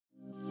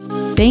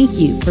Thank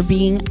you for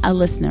being a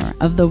listener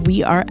of the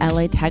We Are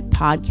LA Tech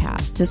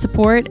podcast. To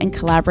support and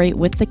collaborate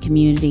with the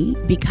community,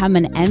 become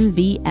an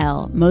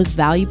MVL Most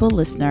Valuable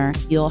Listener.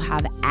 You'll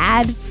have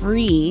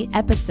ad-free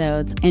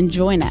episodes and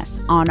join us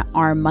on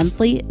our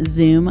monthly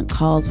Zoom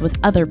calls with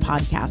other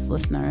podcast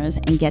listeners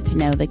and get to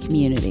know the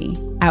community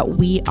at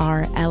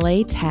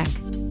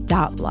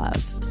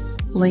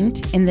WeAreLATech.love.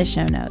 Linked in the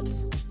show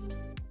notes.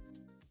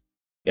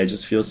 I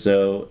just feel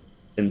so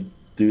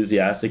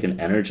enthusiastic and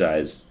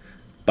energized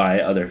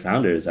by other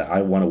founders that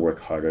I want to work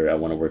harder. I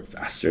want to work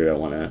faster. I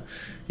want to,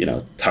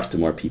 talk to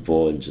more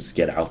people and just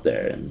get out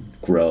there and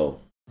grow.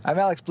 I'm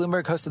Alex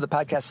Bloomberg, host of the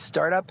podcast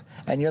Startup,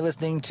 and you're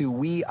listening to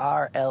We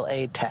Are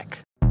LA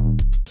Tech.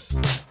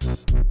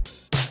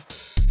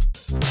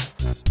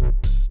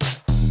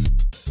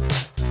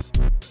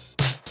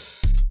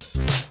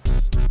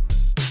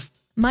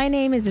 My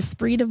name is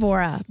Esprit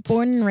Devora,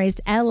 born and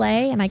raised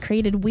LA, and I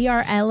created We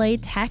Are LA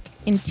Tech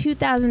in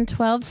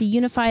 2012 to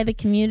unify the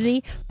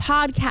community.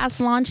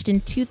 Podcast launched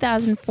in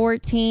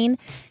 2014,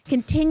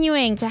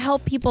 continuing to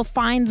help people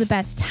find the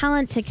best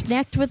talent, to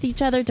connect with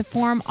each other, to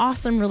form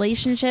awesome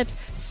relationships.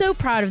 So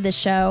proud of this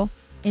show.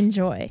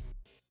 Enjoy.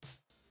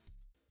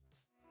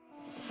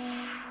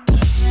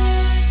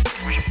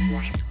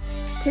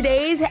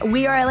 Today's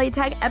We Are LA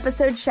Tech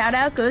episode shout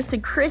out goes to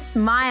Chris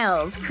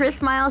Miles.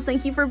 Chris Miles,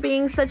 thank you for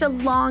being such a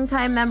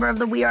longtime member of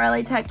the We Are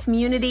LA Tech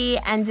community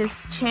and just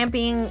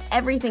championing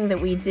everything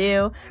that we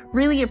do.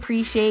 Really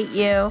appreciate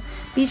you.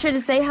 Be sure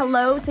to say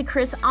hello to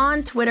Chris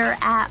on Twitter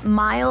at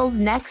Miles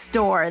Next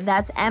Door.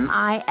 That's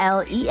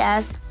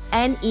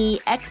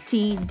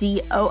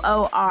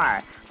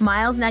MilesNextDoor.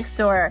 Miles Next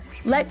Door.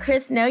 Let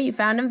Chris know you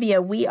found him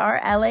via We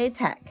Are LA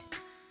Tech.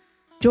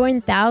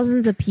 Join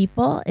thousands of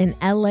people in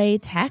LA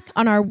Tech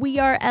on our We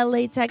Are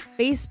LA Tech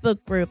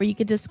Facebook group, where you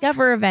can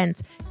discover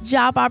events,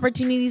 job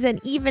opportunities, and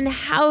even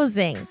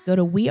housing. Go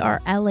to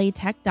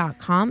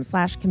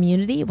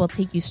wearelatech.com/community. We'll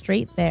take you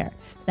straight there.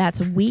 That's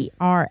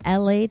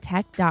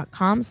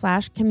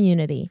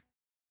wearelatech.com/community.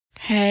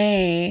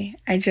 Hey,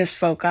 I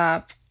just woke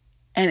up.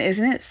 And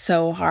isn't it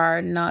so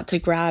hard not to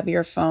grab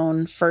your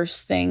phone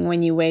first thing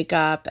when you wake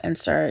up and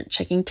start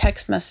checking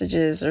text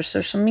messages or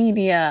social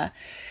media?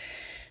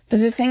 But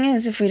the thing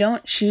is, if we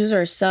don't choose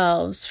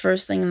ourselves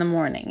first thing in the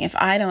morning, if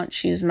I don't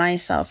choose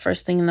myself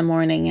first thing in the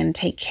morning and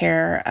take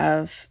care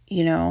of,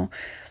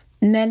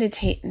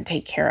 meditate and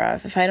take care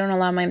of, if I don't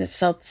allow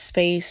myself the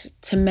space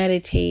to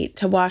meditate,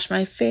 to wash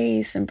my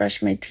face and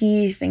brush my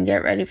teeth and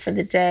get ready for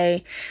the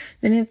day,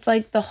 then it's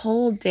like the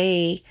whole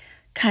day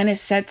kind of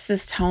sets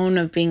this tone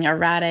of being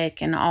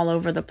erratic and all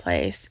over the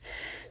place.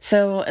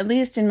 So at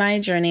least in my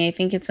journey, I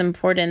think it's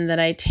important that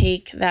I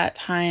take that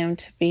time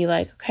to be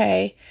like,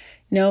 okay,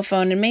 no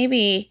phone. And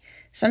maybe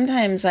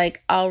sometimes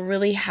I'll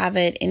really have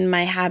it in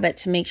my habit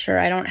to make sure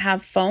I don't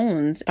have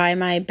phones by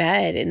my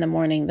bed in the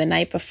morning. The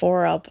night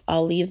before,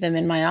 I'll leave them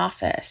in my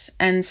office.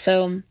 And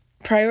so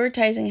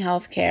prioritizing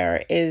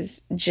healthcare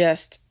is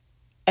just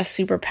a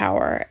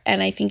superpower.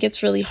 And I think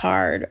it's really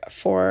hard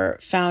for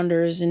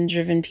founders and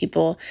driven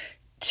people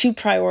to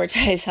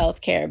prioritize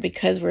healthcare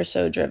because we're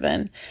so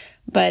driven.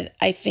 But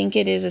I think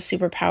it is a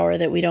superpower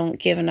that we don't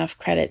give enough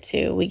credit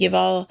to. We give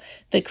all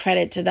the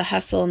credit to the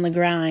hustle and the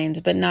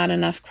grind, but not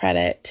enough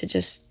credit to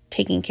just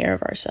taking care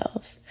of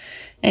ourselves.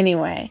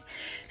 Anyway,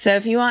 so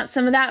if you want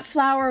some of that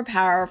flower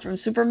power from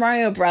Super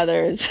Mario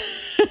Brothers,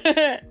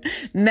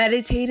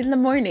 meditate in the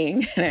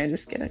morning. No, I'm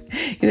just kidding.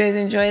 You guys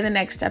enjoy the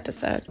next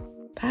episode.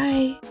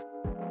 Bye.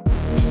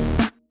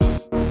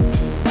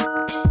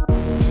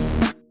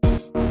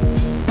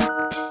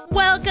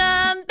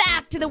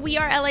 To the We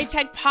Are LA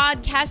Tech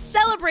podcast,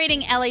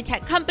 celebrating LA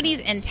Tech companies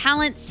and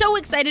talent. So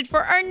excited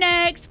for our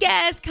next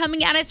guest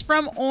coming at us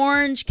from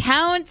Orange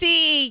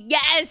County.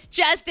 Yes,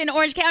 Justin,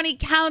 Orange County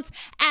counts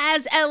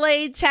as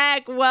LA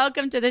Tech.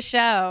 Welcome to the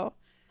show.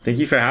 Thank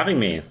you for having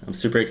me. I'm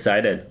super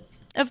excited.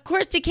 Of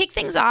course, to kick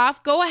things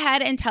off, go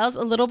ahead and tell us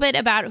a little bit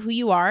about who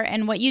you are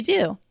and what you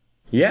do.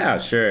 Yeah,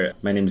 sure.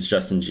 My name is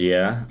Justin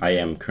Gia. I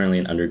am currently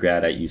an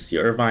undergrad at UC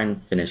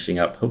Irvine, finishing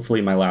up hopefully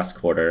my last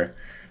quarter.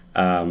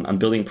 I'm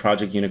building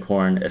Project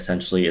Unicorn.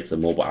 Essentially, it's a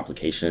mobile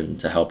application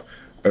to help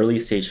early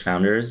stage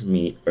founders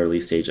meet early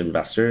stage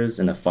investors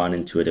in a fun,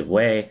 intuitive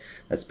way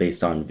that's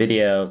based on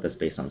video, that's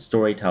based on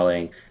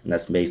storytelling, and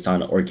that's based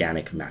on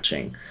organic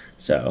matching.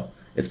 So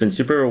it's been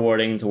super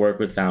rewarding to work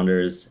with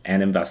founders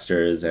and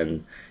investors.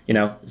 And,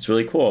 it's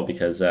really cool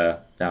because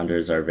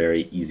founders are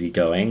very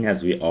easygoing,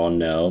 as we all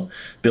know.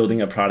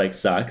 Building a product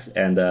sucks.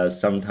 And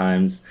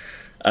sometimes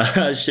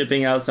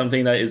shipping out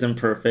something that isn't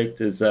perfect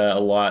is a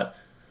lot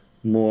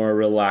more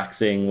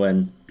relaxing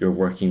when you're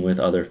working with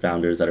other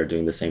founders that are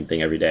doing the same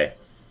thing every day.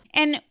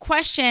 And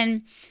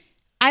question,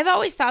 I've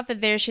always thought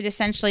that there should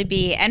essentially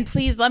be, and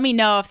please let me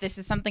know if this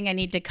is something I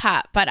need to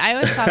cut, but I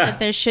always thought that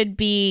there should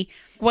be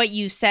what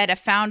you said, a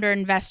founder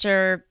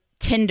investor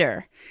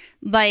Tinder.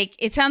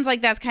 It sounds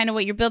like that's kind of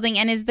what you're building.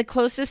 And is the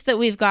closest that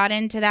we've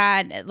gotten to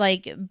that,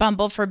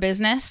 Bumble for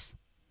Business?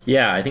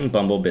 Yeah, I think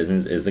Bumble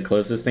Business is the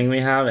closest thing we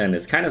have, and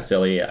it's kind of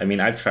silly. I mean,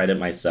 I've tried it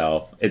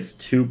myself. It's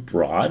too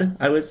broad,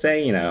 I would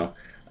say,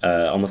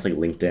 almost like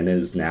LinkedIn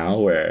is now,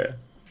 where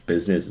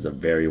business is a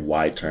very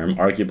wide term.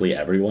 Arguably,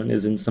 everyone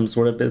is in some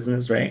sort of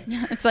business, right?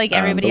 It's like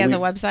everybody has a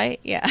website.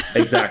 Yeah.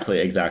 Exactly.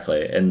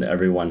 And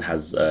everyone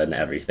has an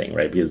everything,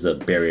 right? Because the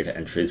barrier to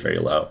entry is very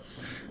low.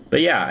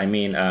 But yeah, I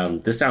mean,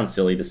 this sounds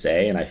silly to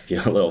say, and I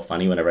feel a little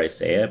funny whenever I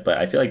say it, but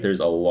I feel like there's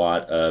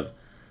an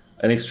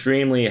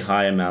extremely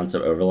high amounts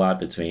of overlap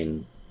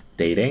between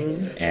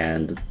dating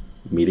and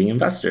meeting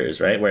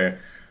investors, right? Where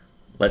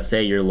let's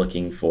say you're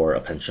looking for a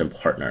pension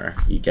partner,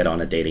 you get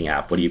on a dating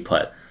app. What do you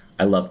put?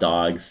 I love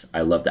dogs.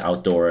 I love the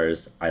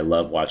outdoors. I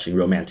love watching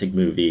romantic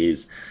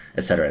movies,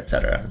 et cetera, et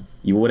cetera.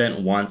 You wouldn't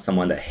want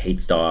someone that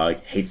hates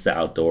dog, hates the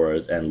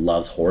outdoors, and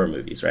loves horror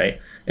movies,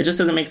 right? It just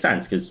doesn't make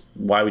sense, because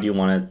why would you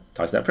want to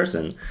talk to that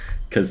person?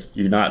 Because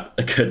you're not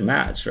a good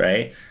match,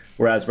 right?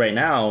 Whereas right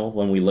now,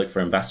 when we look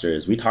for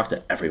investors, we talk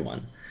to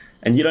everyone.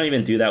 And you don't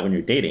even do that when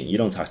you're dating. You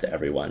don't talk to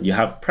everyone. You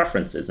have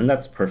preferences, and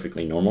that's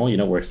perfectly normal. You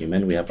know, we're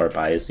human. We have our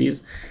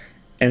biases.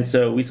 And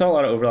so we saw a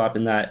lot of overlap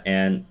in that,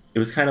 and it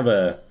was kind of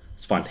a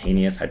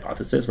spontaneous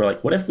hypothesis. We're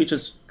like, what if we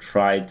just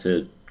tried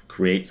to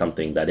create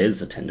something that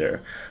is a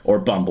Tinder or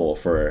Bumble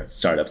for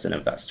startups and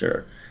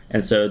investor?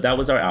 And so that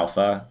was our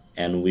alpha,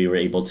 and we were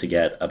able to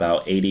get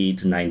about 80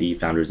 to 90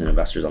 founders and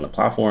investors on the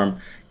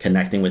platform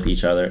connecting with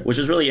each other, which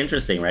is really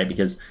interesting, right?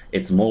 Because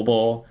it's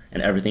mobile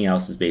and everything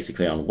else is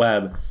basically on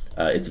web.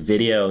 It's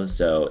video,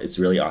 so it's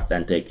really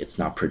authentic. It's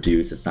not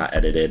produced, it's not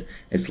edited.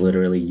 It's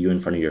literally you in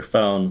front of your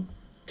phone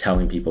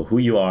telling people who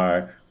you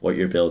are, what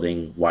you're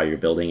building, why you're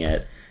building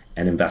it.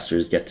 And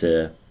investors get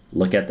to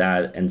look at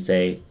that and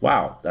say,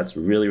 wow, that's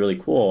really, really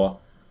cool.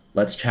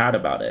 Let's chat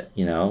about it.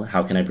 You know,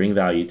 how can I bring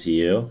value to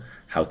you?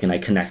 How can I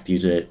connect you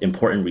to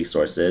important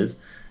resources?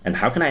 And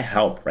how can I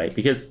help, right?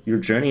 Because your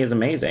journey is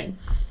amazing.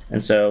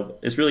 And so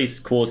it's really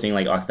cool seeing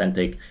like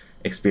authentic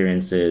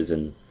experiences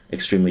and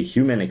extremely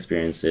human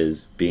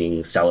experiences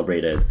being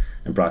celebrated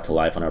and brought to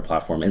life on our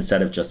platform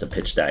instead of just a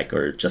pitch deck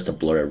or just a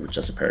blurb or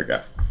just a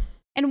paragraph.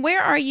 And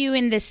where are you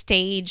in this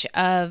stage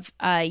of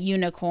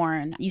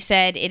Unicorn? You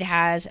said it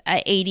has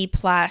 80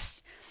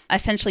 plus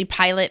essentially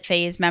pilot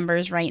phase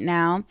members right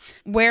now.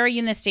 Where are you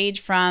in the stage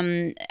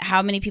from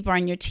how many people are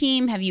on your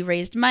team? Have you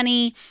raised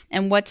money?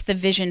 And what's the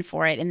vision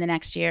for it in the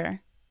next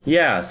year?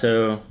 Yeah,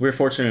 so we're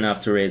fortunate enough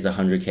to raise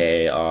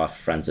 $100K off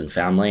friends and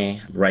family.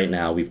 Right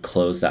now, we've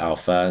closed the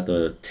alpha,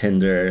 the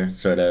Tinder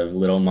sort of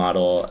little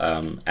model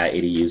at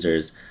 80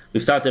 users.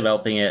 We've stopped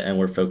developing it, and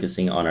we're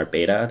focusing on our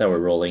beta that we're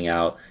rolling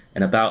out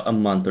in about a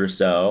month or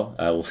so.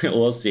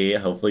 We'll see,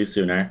 hopefully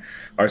sooner.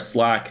 Our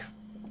Slack,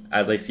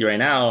 as I see right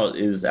now,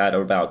 is at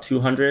about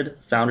 200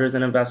 founders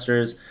and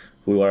investors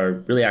who are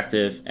really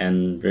active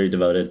and very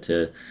devoted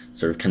to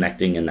sort of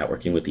connecting and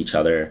networking with each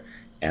other.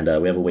 And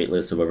we have a wait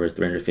list of over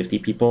 350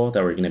 people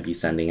that we're going to be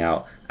sending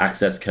out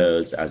access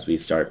codes as we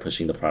start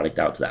pushing the product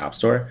out to the App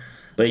Store.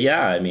 But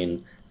yeah, I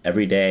mean,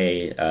 every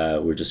day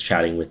we're just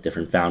chatting with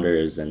different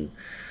founders and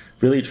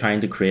really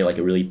trying to create like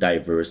a really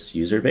diverse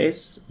user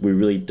base. We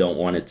really don't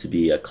want it to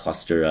be a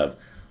cluster of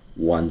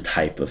one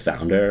type of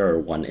founder or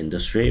one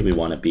industry. We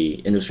want to be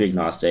industry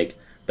agnostic,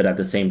 but at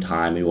the same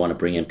time, we want to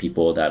bring in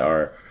people that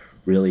are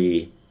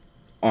really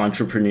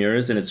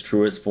entrepreneurs in its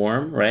truest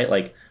form, right?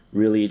 Like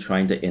really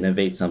trying to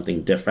innovate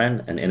something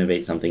different and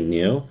innovate something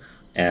new.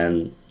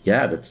 And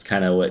yeah, that's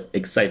kind of what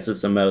excites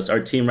us the most. Our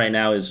team right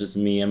now is just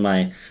me and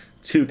my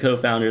two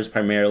co-founders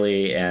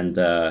primarily, and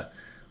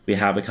we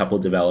have a couple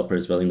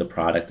developers building the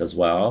product as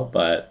well.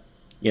 But,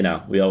 you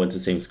know, we all went to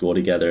the same school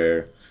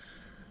together.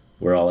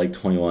 We're all like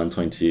 21,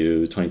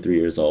 22, 23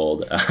 years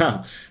old.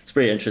 It's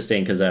pretty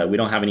interesting because we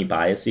don't have any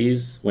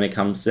biases when it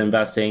comes to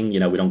investing. You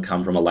know, we don't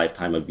come from a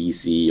lifetime of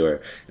VC or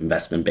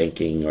investment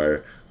banking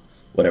or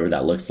whatever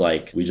that looks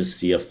like. We just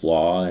see a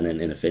flaw and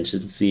an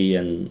inefficiency,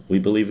 and we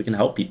believe we can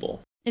help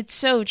people. It's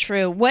so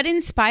true. What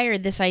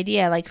inspired this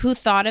idea? Like, who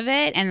thought of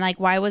it? And like,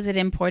 why was it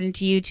important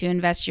to you to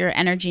invest your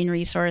energy and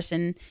resource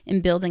in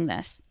building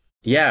this?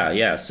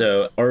 Yeah.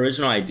 So our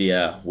original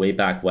idea way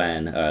back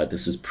when,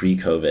 this was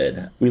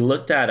pre-COVID, we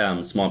looked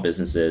at small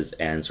businesses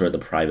and sort of the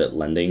private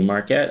lending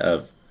market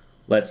of,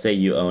 let's say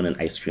you own an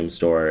ice cream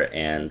store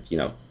and, you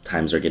know,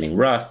 times are getting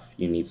rough.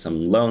 You need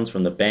some loans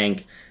from the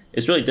bank.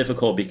 It's really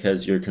difficult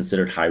because you're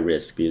considered high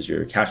risk because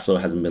your cash flow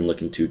hasn't been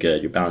looking too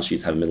good. Your balance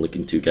sheets haven't been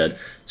looking too good.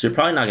 So you're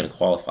probably not going to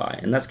qualify.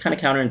 And that's kind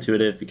of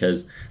counterintuitive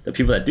because the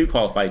people that do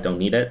qualify don't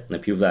need it, and the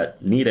people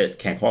that need it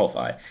can't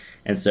qualify.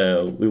 And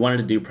so we wanted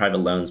to do private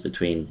loans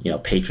between, you know,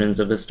 patrons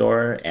of the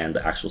store and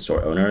the actual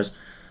store owners.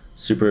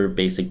 Super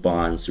basic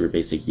bonds, super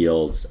basic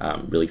yields,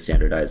 really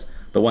standardized.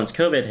 But once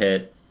COVID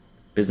hit,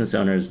 business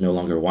owners no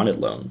longer wanted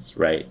loans,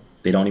 right?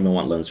 They don't even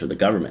want loans from the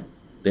government.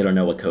 They don't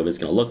know what COVID is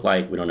going to look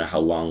like. We don't know how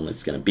long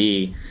it's going to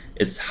be.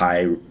 It's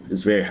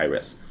very high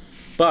risk.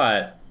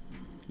 But,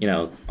 you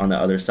know, on the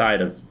other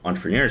side of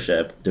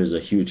entrepreneurship, there's a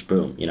huge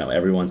boom. You know,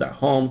 everyone's at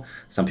home.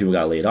 Some people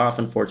got laid off,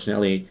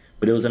 unfortunately.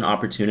 But it was an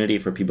opportunity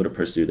for people to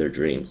pursue their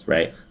dreams,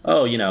 right?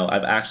 Oh, you know,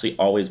 I've actually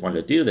always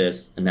wanted to do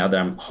this. And now that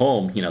I'm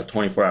home, you know,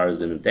 24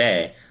 hours in a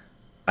day,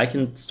 I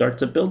can start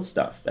to build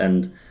stuff.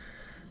 And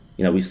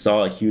we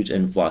saw a huge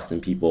influx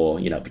in people,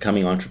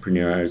 becoming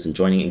entrepreneurs and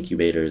joining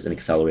incubators and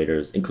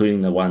accelerators,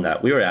 including the one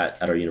that we were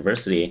at our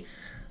university.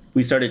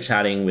 We started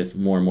chatting with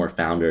more and more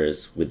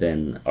founders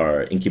within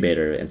our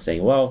incubator and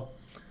saying, well,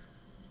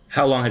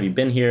 how long have you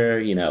been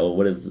here?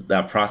 What does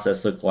that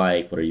process look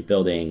like? What are you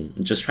building?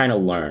 And just trying to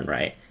learn,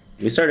 right?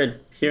 We started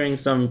hearing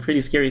some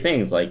pretty scary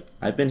things like,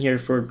 I've been here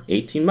for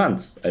 18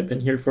 months. I've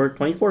been here for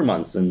 24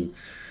 months. And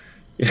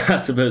you're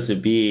not supposed to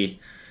be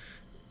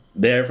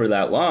there for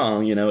that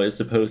long. It's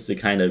supposed to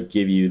kind of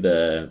give you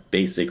the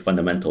basic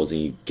fundamentals,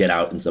 and you get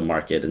out into the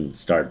market and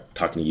start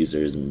talking to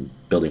users and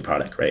building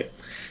product, right?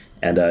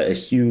 And a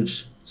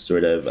huge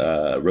sort of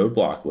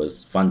roadblock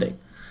was funding.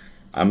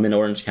 I'm in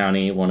Orange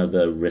County, one of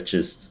the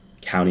richest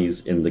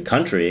counties in the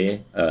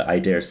country, I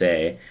dare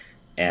say,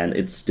 and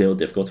it's still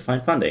difficult to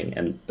find funding.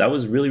 And that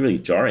was really, really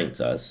jarring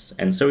to us.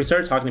 And so we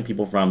started talking to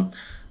people from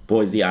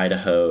Boise,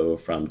 Idaho,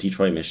 from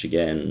Detroit,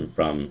 Michigan,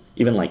 from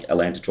even like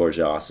Atlanta,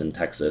 Georgia, Austin,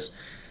 Texas.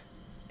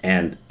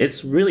 And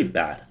it's really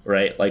bad,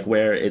 right? Like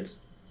where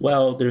it's,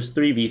 well, there's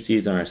 3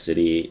 VCs in our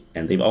city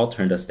and they've all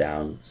turned us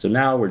down. So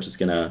now we're just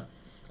going to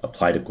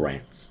apply to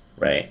grants,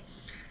 right?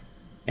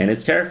 And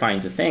it's terrifying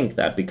to think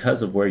that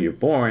because of where you're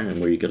born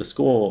and where you go to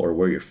school or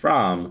where you're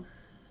from,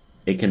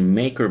 it can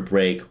make or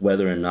break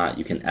whether or not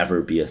you can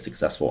ever be a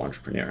successful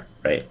entrepreneur,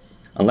 right?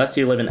 Unless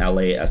you live in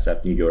LA,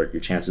 SF, New York,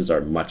 your chances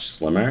are much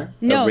slimmer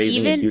of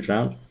raising a huge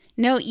round.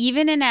 No,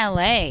 even in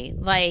LA,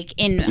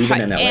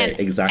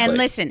 exactly. And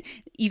listen,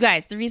 you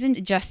guys, the reason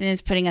Justin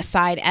is putting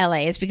aside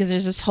LA is because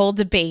there's this whole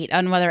debate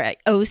on whether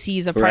OC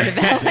is a part of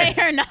LA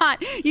or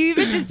not. You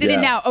even just did it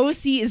now.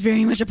 OC is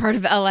very much a part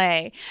of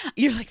LA.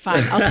 You're like,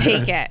 fine, I'll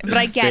take it. But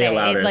I get say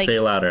it. Say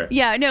it louder.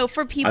 Yeah, no,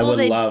 for people I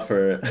would love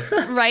for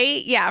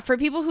right? Yeah, for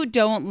people who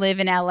don't live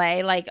in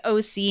LA, like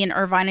OC and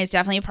Irvine is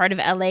definitely a part of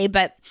LA,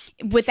 but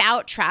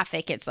without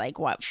traffic, it's like,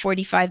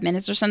 45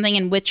 minutes or something?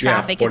 And with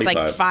traffic, it's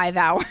like 5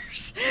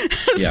 hours.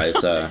 Yeah,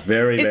 it's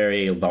very,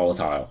 very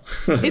volatile.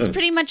 It's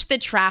pretty much the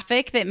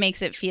traffic that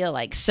makes it feel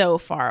like so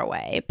far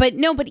away. But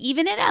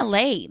even in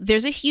LA,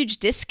 there's a huge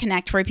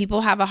disconnect where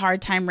people have a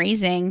hard time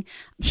raising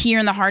here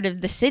in the heart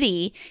of the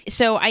city.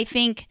 So I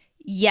think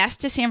yes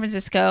to San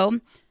Francisco,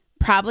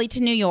 probably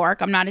to New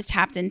York. I'm not as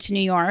tapped into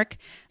New York.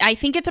 I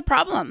think it's a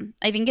problem.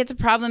 I think it's a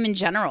problem in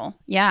general.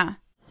 Yeah.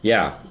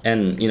 Yeah.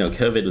 And,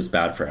 COVID was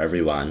bad for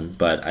everyone.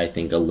 But I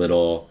think a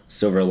little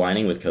silver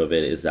lining with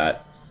COVID is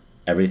that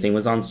everything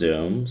was on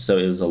Zoom. So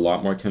it was a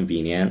lot more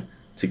convenient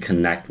to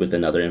connect with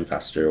another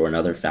investor or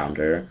another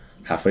founder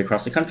halfway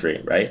across the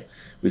country, right?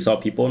 We saw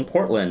people in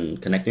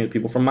Portland connecting with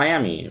people from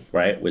Miami,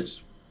 right?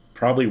 Which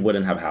probably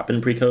wouldn't have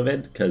happened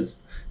pre-COVID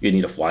because you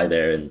need to fly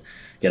there and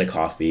get a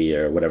coffee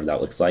or whatever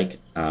that looks like.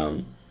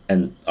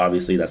 And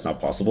obviously that's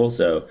not possible.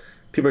 So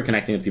people are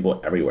connecting with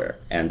people everywhere.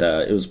 And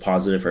it was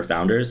positive for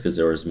founders because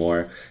there was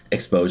more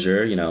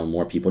exposure,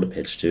 more people to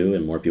pitch to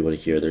and more people to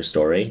hear their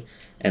story.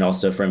 And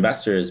also for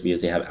investors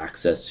because they have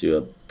access to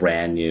a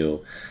brand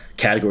new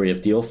category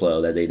of deal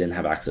flow that they didn't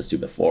have access to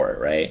before,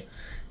 right?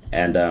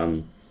 And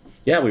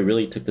we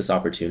really took this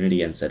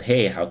opportunity and said,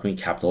 hey, how can we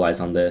capitalize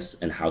on this?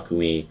 And how can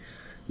we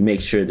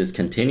make sure this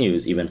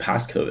continues even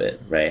past COVID,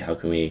 right? How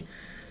can we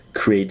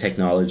create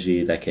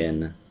technology that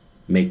can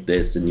make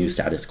this a new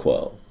status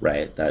quo,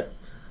 right? That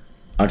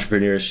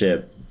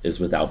entrepreneurship is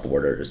without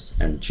borders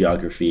and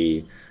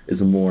geography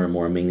is more and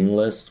more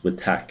meaningless with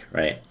tech,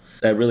 right?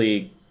 That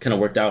really kind of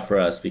worked out for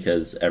us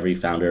because every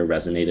founder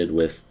resonated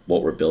with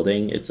what we're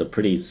building. It's a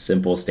pretty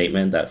simple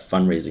statement that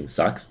fundraising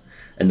sucks.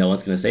 And no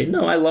one's going to say,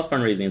 no, I love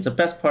fundraising. It's the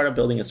best part of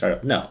building a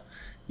startup. No,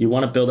 you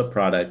want to build a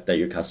product that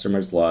your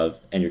customers love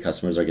and your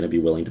customers are going to be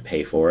willing to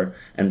pay for.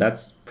 And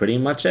that's pretty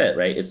much it,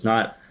 right? It's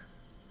not,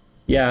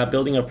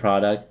 building a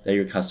product that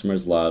your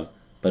customers love,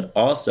 but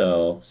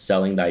also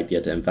selling the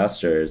idea to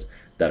investors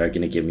that are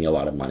going to give me a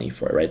lot of money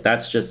for it, right?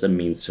 That's just a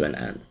means to an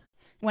end.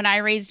 When I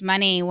raised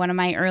money, one of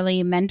my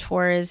early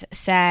mentors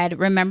said,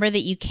 remember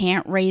that you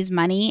can't raise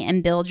money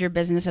and build your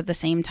business at the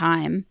same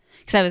time.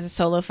 Because I was a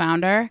solo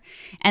founder.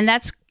 And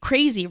that's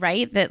crazy,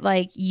 right?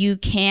 That you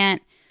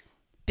can't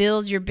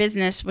build your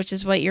business, which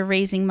is what you're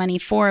raising money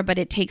for, but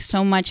it takes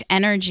so much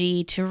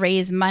energy to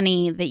raise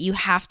money that you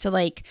have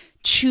to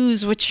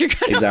choose what you're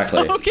going to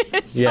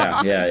focus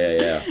on.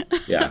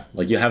 Yeah.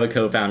 Like you have a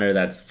co-founder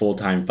that's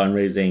full-time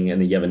fundraising and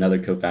then you have another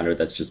co-founder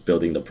that's just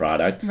building the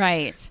product.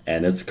 Right.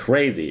 And it's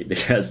crazy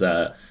because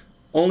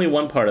only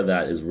one part of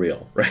that is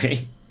real,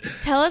 right?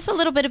 Tell us a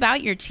little bit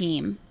about your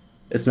team.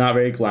 It's not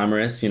very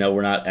glamorous.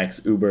 We're not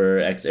ex-Uber,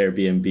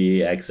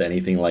 ex-Airbnb,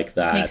 ex-anything like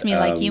that. Makes me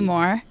like you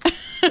more.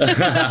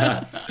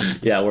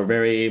 Yeah, we're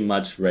very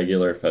much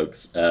regular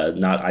folks,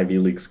 not Ivy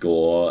League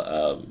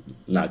school,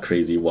 not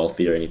crazy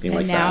wealthy or anything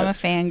like that. And now I'm a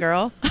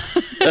fangirl.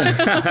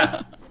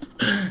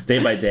 Day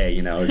by day,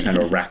 we're trying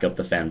to rack up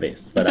the fan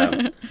base.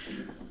 But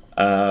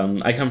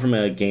I come from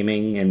a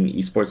gaming and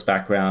esports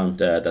background.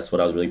 That's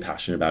what I was really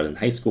passionate about in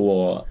high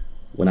school.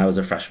 When I was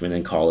a freshman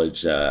in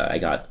college, I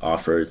got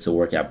offered to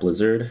work at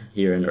Blizzard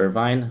here in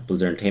Irvine,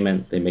 Blizzard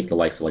Entertainment. They make the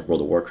likes of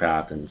World of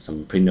Warcraft and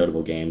some pretty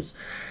notable games.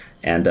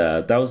 And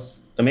that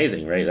was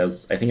amazing, right?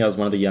 I think I was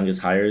one of the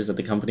youngest hires at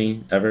the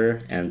company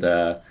ever. And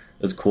it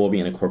was cool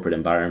being in a corporate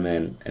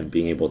environment and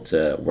being able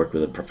to work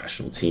with a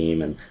professional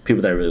team and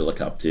people that I really look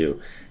up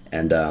to.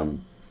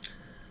 And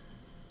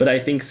but I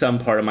think some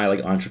part of my like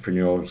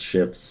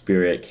entrepreneurship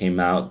spirit came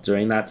out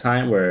during that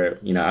time where,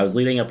 I was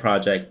leading a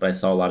project, but I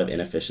saw a lot of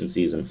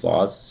inefficiencies and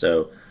flaws.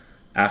 So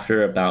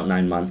after about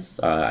 9 months,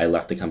 I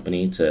left the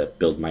company to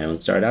build my own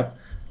startup.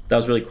 That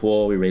was really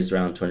cool. We raised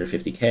around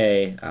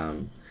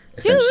 250K.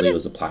 Essentially, it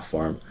was a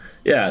platform.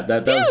 Yeah,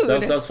 that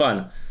was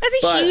fun.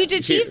 That's a huge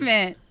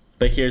achievement.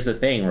 But here's the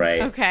thing,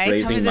 right? Okay,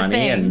 raising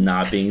money and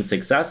not being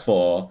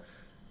successful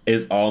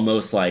is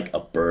almost like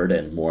a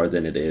burden more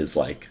than it is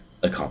like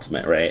a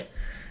compliment, right?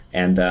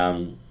 And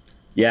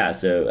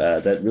so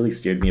that really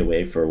steered me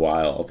away for a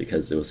while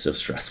because it was so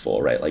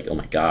stressful, right? Like, oh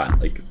my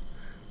God, like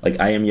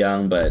I am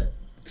young, but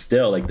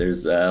still, like,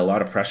 there's a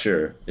lot of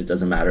pressure. It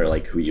doesn't matter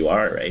like who you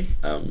are, right?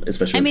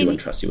 Especially when people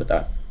entrust you with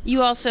that.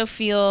 You also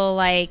feel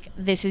like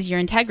this is your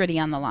integrity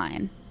on the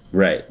line.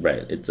 Right.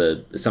 It's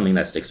something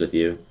that sticks with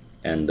you,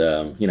 and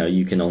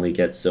you can only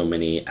get so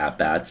many at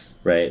bats,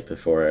 right,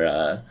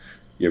 before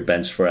you're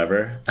benched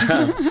forever.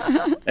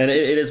 And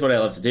it is what I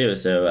love to do.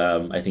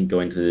 So I think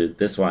going to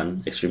this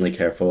one, extremely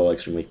careful,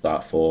 extremely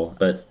thoughtful.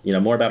 But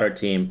more about our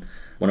team.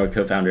 One of our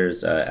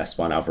co-founders,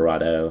 Esteban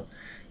Alvarado,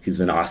 he's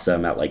been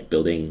awesome at like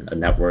building a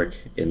network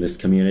in this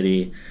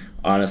community.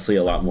 Honestly,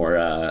 a lot more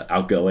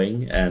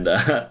outgoing and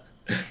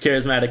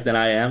charismatic than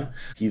I am.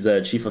 He's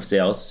a chief of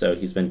sales, so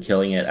he's been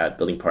killing it at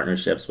building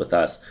partnerships with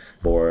us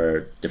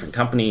for different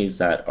companies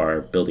that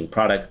are building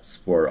products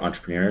for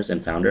entrepreneurs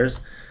and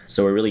founders.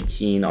 So we're really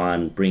keen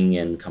on bringing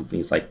in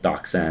companies like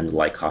DocSend,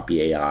 like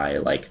Copy AI,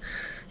 like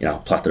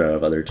plethora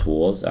of other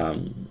tools,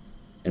 and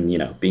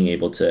being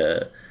able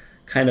to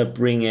kind of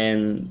bring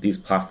in these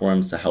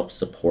platforms to help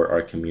support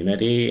our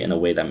community in a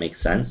way that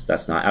makes sense.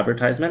 That's not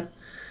advertisement.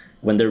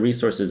 When they're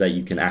resources that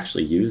you can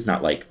actually use,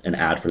 not like an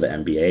ad for the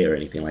NBA or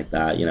anything like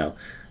that,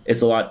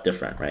 it's a lot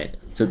different, right?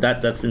 So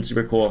that's been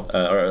super cool.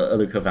 Our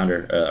other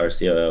co-founder, our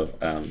COO,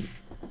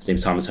 his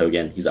name's Thomas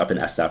Hogan. He's up in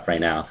SF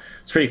right now.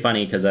 It's pretty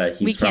funny because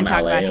he's from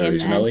LA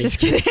originally. Just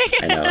kidding.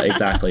 I know,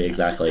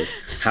 exactly.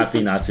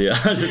 Happy not to.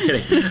 I'm just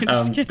kidding.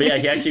 But yeah,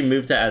 he actually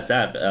moved to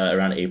SF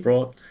around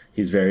April.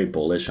 He's very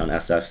bullish on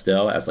SF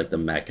still as like the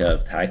mecca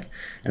of tech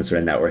and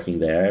sort of networking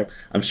there.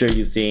 I'm sure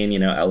you've seen,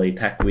 LA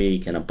Tech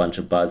Week and a bunch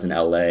of buzz in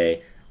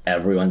LA.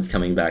 Everyone's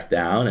coming back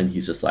down and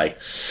he's just like,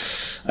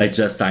 I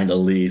just signed a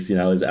lease,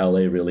 is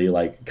LA really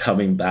like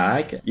coming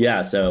back?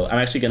 Yeah, so I'm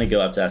actually going to go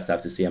up to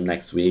SF to see him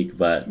next week,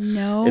 but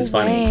it's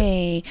funny.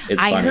 Way.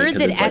 I heard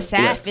that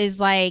SF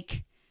is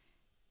like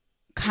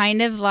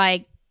kind of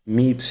like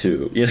Me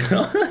Too,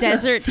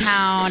 desert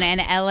town, and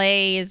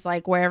LA is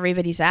like where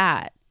everybody's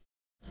at.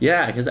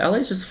 Yeah, because LA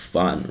is just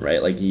fun,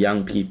 right? Like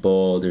young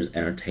people, there's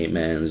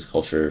entertainment, there's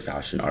culture,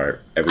 fashion,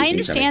 art, everything. I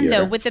understand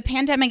though, with the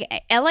pandemic,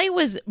 LA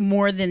was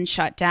more than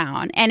shut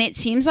down. And it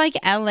seems like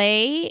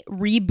LA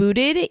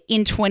rebooted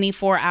in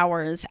 24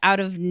 hours out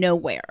of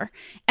nowhere.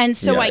 And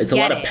so it's a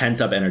lot of pent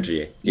up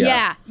energy.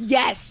 Yeah.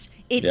 Yes,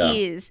 it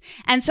is.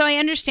 And so I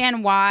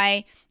understand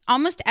why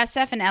almost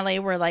SF and LA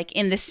were like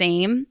in the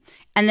same.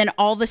 And then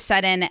all of a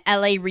sudden,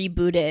 LA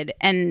rebooted,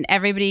 and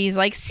everybody's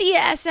like, "See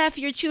ya, SF,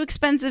 you're too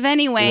expensive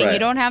anyway. Right. You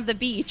don't have the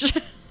beach."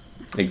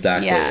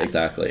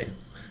 Exactly.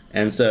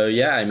 And so,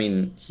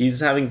 he's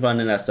having fun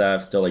in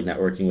SF, still like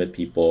networking with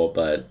people,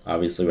 but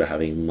obviously we're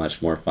having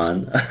much more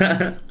fun.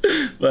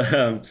 But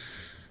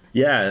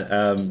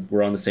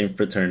we're on the same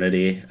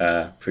fraternity.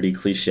 Pretty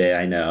cliche,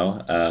 I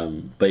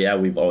know. But yeah,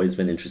 we've always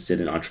been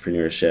interested in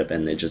entrepreneurship,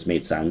 and it just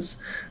made sense.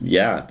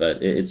 Yeah,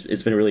 but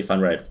it's been a really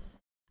fun ride.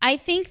 I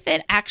think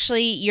that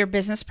actually your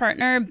business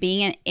partner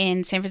being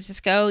in San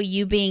Francisco,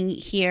 you being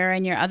here,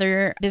 and your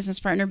other business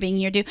partner being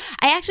here too,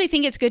 I actually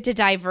think it's good to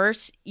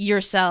diverse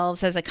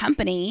yourselves as a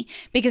company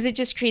because it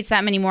just creates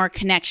that many more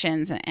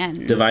connections.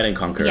 And divide and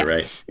conquer,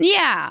 right?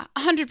 Yeah,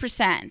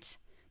 100%.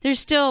 There's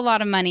still a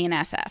lot of money in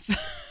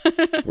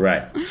SF.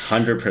 Right,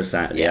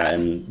 100%. Yeah,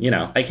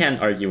 and I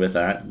can't argue with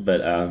that,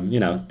 but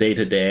day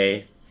to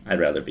day,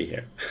 I'd rather be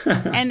here.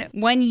 And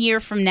 1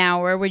 year from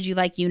now, where would you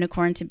like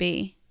Unicorn to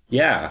be?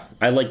 Yeah,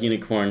 I'd like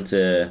Unicorn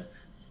to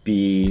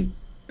be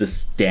the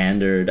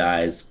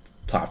standardized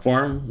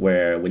platform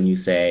where when you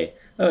say,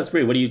 "Oh,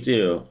 Spree, what do you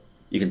do?"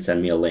 you can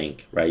send me a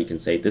link, right? You can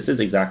say, "This is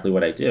exactly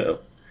what I do."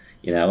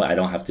 I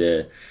don't have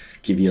to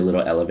give you a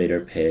little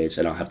elevator pitch.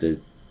 I don't have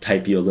to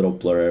type you a little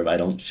blurb. I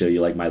don't show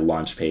you like my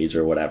launch page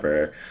or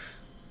whatever.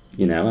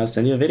 I'll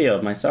send you a video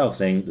of myself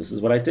saying, "This is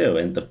what I do,"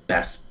 and the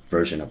best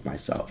version of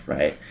myself,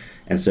 right?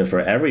 And so for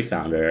every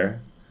founder,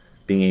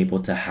 being able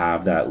to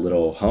have that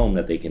little home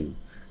that they can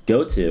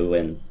go to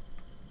and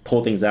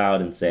pull things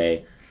out and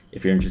say,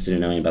 if you're interested in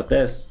knowing about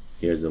this,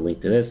 here's a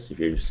link to this. If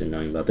you're interested in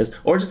knowing about this,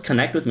 or just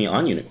connect with me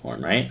on Unicorn,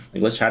 right?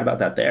 Like, let's chat about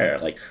that there.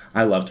 Like,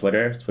 I love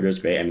Twitter. Twitter's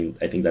great.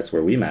 I think that's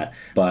where we met,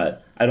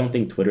 but I don't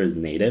think Twitter is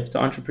native to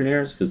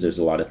entrepreneurs because there's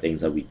a lot of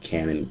things that we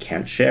can and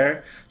can't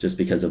share just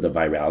because of the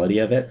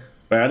virality of it.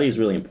 Virality is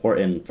really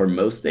important for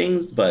most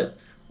things, but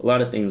a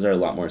lot of things are a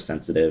lot more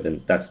sensitive,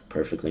 and that's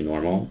perfectly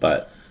normal.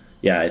 But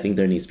yeah, I think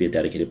there needs to be a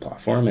dedicated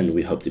platform, and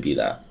we hope to be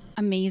that.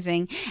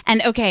 Amazing.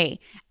 And okay,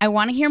 I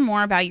want to hear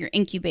more about your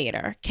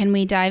incubator. Can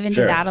we dive into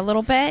Sure. that a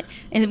little bit?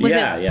 And was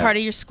it part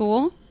of your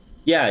school?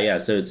 Yeah.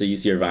 So it's a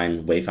UC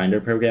Irvine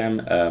Wayfinder program.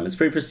 It's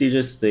pretty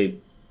prestigious. They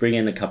bring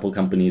in a couple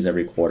companies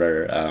every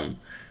quarter.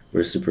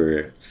 We're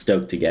super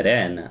stoked to get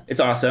in. It's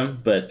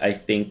awesome, but I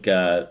think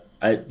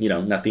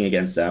nothing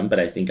against them, but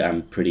I think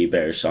I'm pretty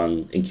bearish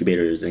on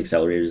incubators and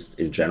accelerators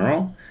in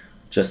general,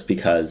 just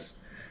because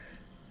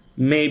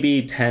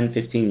maybe 10,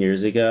 15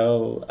 years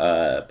ago,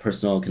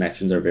 personal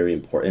connections are very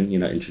important,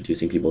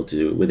 introducing people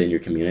to within your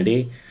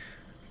community.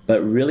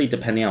 But really,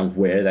 depending on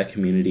where that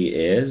community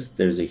is,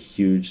 there's a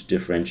huge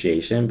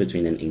differentiation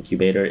between an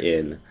incubator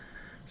in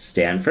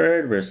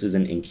Stanford versus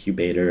an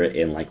incubator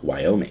in like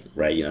Wyoming,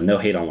 right? No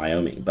hate on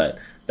Wyoming, but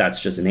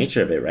that's just the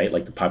nature of it, right?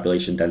 Like the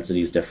population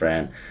density is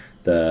different.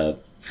 The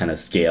kind of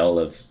scale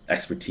of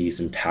expertise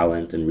and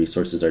talent and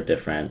resources are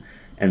different.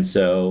 And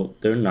so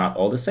they're not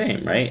all the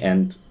same, right?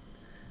 And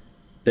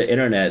the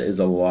internet is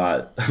a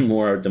lot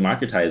more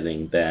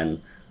democratizing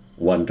than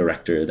one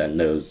director that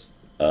knows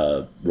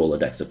a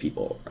Rolodex of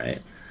people,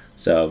 right?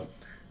 So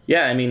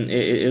yeah, I mean,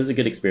 it was a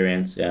good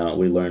experience.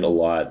 We learned a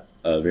lot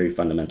of very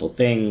fundamental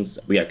things.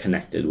 We got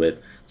connected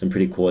with some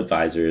pretty cool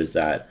advisors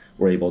that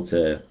were able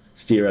to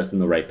steer us in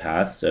the right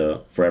path.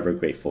 So forever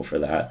grateful for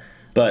that.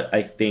 But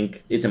I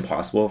think it's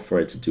impossible for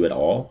it to do it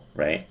all,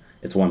 right?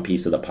 It's one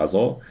piece of the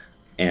puzzle.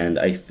 And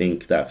I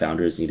think that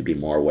founders need to be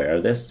more aware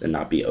of this and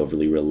not be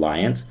overly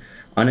reliant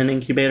on an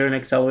incubator and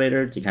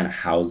accelerator to kind of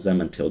house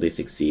them until they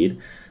succeed.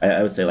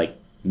 I would say like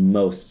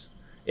most,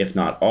 if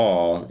not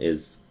all,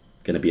 is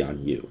going to be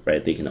on you,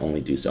 right? They can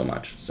only do so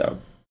much. So,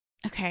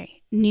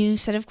 okay, new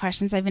set of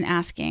questions I've been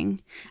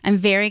asking. I'm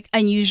very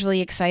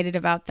unusually excited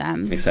about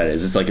them. Excited?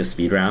 Is this like a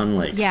speed round?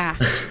 Like, yeah.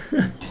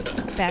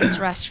 Best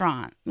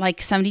restaurant.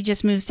 Like somebody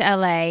just moves to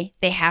LA,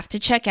 they have to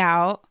check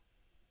out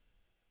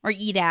or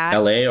eat at.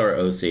 LA or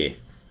OC?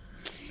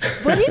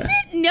 What is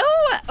it? No.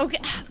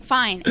 Okay,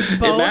 fine.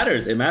 Both.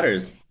 It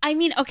matters. I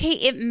mean, okay,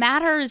 it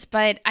matters,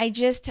 but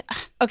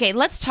okay,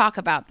 let's talk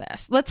about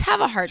this. Let's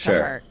have a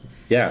heart-to-heart.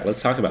 Yeah,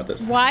 let's talk about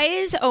this. Why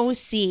is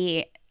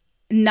OC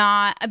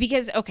not,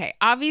 because, okay,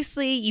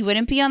 obviously you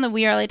wouldn't be on the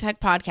WeAreLATech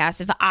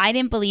podcast if I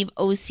didn't believe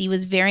OC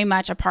was very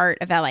much a part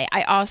of LA.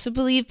 I also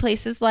believe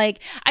places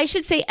like, I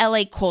should say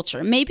LA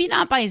culture, maybe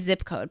not by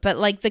zip code, but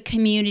like the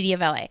community of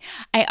LA.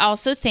 I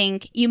also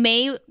think, you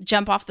may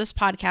jump off this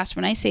podcast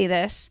when I say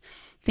this,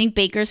 think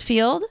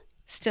Bakersfield,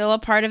 still a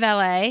part of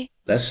LA.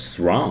 That's just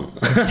wrong.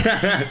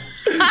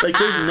 Like,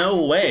 there's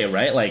no way,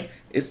 right? Like,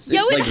 in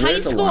high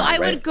school, I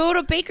would go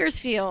to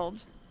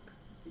Bakersfield.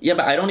 Yeah,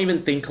 but I don't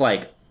even think,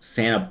 like,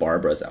 Santa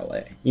Barbara's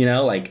LA.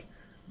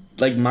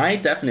 Like my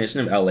definition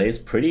of LA is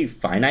pretty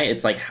finite.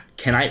 It's like,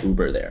 can I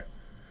Uber there?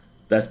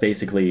 That's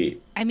basically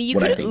I mean, you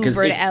could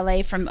Uber to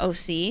LA from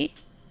OC.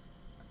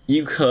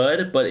 You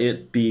could, but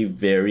it'd be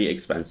very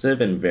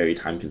expensive and very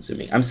time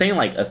consuming. I'm saying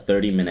like a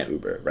 30-minute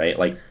Uber, right?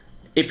 Like,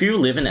 if you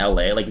live in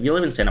LA, like if you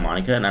live in Santa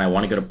Monica and I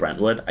want to go to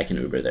Brentwood, I can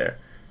Uber there.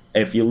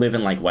 If you live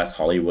in like West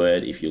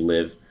Hollywood, if you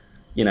live,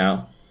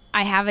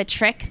 I have a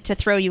trick to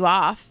throw you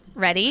off.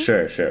 Ready?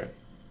 Sure.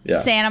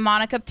 Yeah. Santa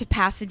Monica to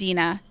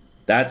Pasadena.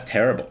 That's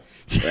terrible,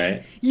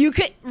 right? You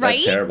could, right?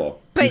 That's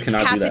terrible. But you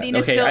cannot Pasadena's do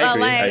that. Okay, still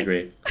LA. I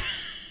agree.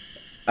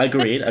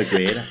 Agreed.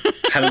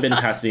 Haven't been to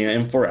Pasadena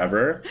in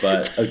forever,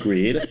 but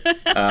agreed.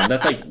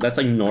 That's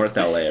like North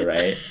LA,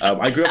 right?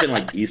 I grew up in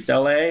like East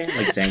LA,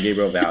 like San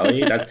Gabriel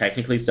Valley. That's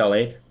technically East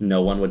LA.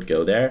 No one would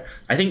go there.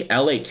 I think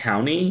LA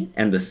County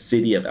and the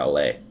city of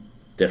LA,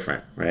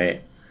 different,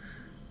 right?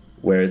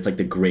 Where it's like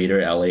the greater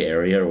LA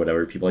area or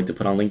whatever people like to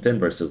put on LinkedIn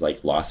versus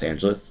like Los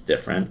Angeles,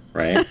 different,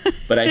 right?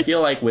 But I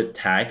feel like with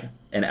tech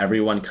and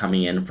everyone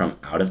coming in from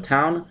out of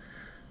town,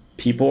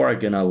 people are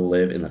going to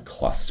live in a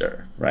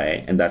cluster,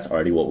 right? And that's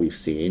already what we've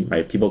seen,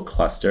 right? People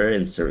cluster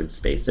in certain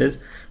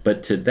spaces,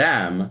 but to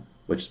them,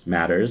 which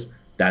matters,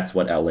 that's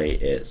what LA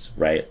is,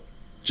 right?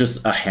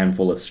 Just a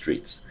handful of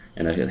streets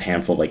and a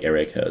handful of like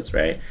area codes,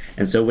 right?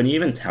 And so when you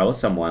even tell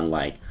someone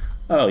like,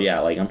 oh yeah,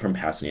 like I'm from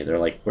Pasadena, they're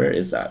like, where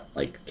is that?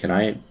 Like, can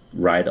I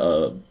ride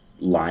a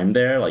Lime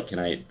there? Like, can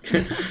I,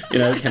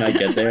 can I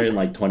get there in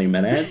like 20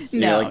 minutes?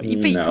 No, like,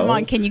 no. Come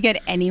on, can you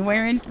get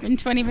anywhere in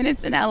 20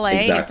 minutes in LA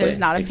if there's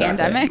not a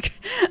pandemic?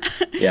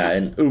 Yeah,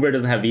 and Uber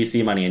doesn't have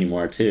VC money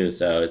anymore too,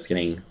 so it's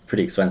getting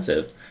pretty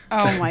expensive.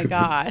 Oh my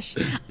gosh.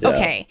 Yeah.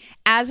 Okay,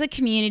 as a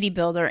community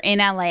builder in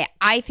LA,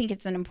 I think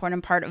it's an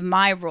important part of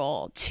my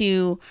role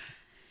to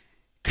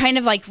kind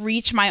of like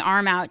reach my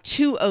arm out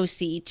to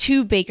OC,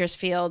 to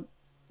Bakersfield,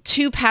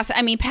 to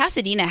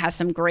Pasadena has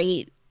some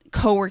great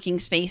co-working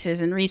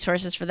spaces and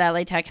resources for the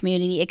LA Tech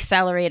community,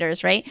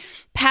 accelerators, right?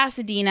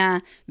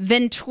 Pasadena,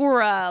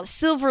 Ventura,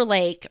 Silver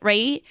Lake,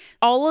 right?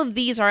 All of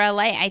these are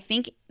LA. I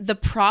think the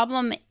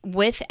problem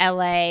with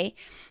LA,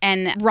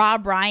 and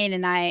Rob Ryan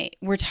and I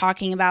were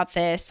talking about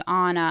this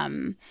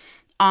on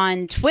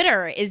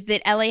Twitter, is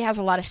that LA has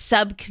a lot of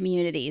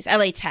sub-communities,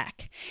 LA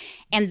Tech.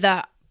 And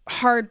the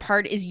hard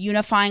part is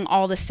unifying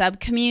all the sub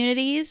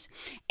communities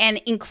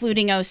and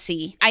including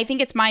OC. I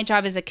think it's my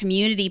job as a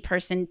community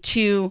person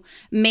to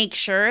make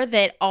sure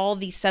that all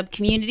these sub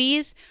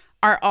communities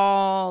are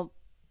all,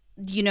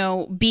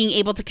 being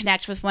able to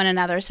connect with one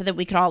another so that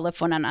we could all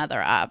lift one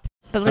another up.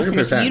 But listen,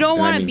 if you don't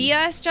want to be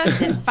us,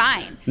 Justin,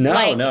 fine. No.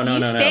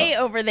 You stay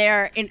over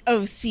there in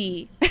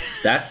OC.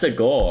 That's the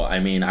goal. I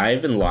mean,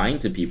 I've been lying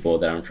to people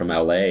that I'm from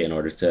LA in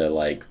order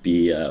to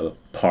be a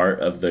part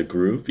of the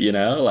group,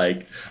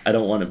 I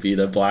don't want to be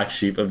the black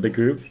sheep of the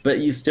group. But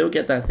you still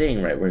get that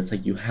thing, right, where it's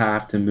you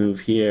have to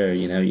move here,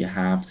 you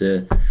have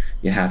to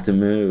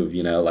move,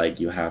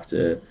 you have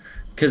to,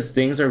 because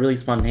things are really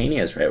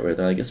spontaneous, right, where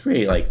they're it's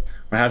pretty,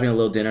 we're having a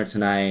little dinner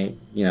tonight,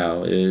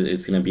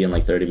 it's going to be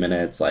in 30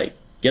 minutes,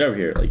 get over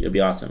here, it'll be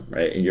awesome,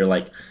 right? And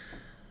you're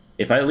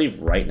if I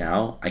leave right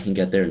now, I can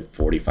get there in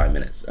 45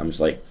 minutes. I'm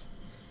just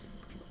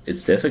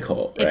it's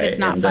difficult, if right? it's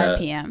not 5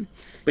 p.m.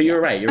 But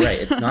you're right.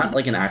 It's not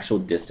an actual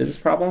distance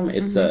problem.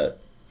 It's a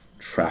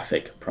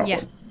traffic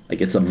problem. Yeah.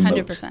 It's a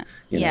moat, 100%.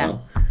 you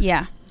know?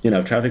 Yeah.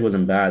 If traffic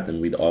wasn't bad,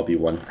 then we'd all be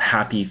one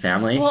happy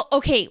family. Well,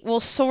 okay. Well,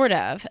 sort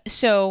of.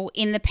 So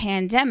in the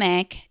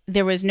pandemic,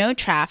 there was no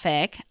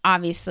traffic,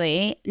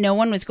 obviously. No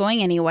one was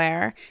going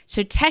anywhere.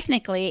 So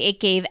technically, it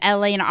gave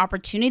LA an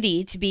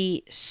opportunity to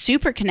be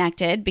super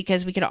connected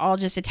because we could all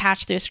just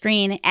attach through a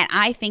screen. And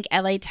I think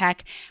LA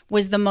Tech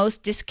was the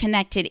most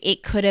disconnected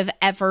it could have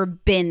ever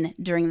been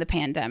during the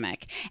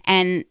pandemic.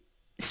 And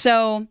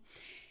so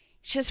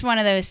it's just one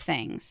of those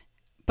things.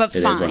 But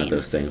it fine. is one of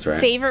those things, right?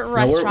 Favorite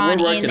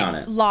restaurant we're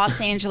in Los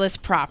Angeles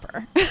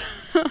proper.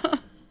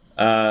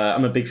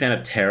 I'm a big fan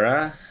of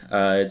Terra.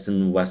 It's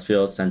in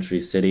Westfield, Century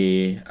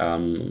City.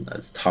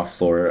 It's top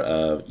floor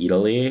of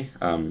Italy.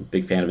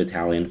 Big fan of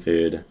Italian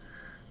food.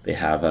 They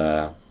have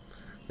a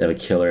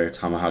killer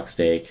tomahawk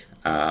steak.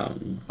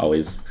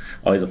 Always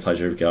a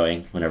pleasure of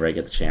going whenever I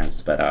get the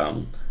chance. But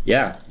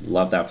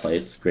love that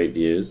place. Great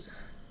views.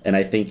 And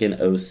I think in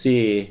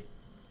OC,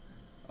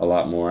 a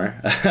lot more.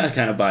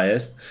 Kind of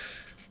biased.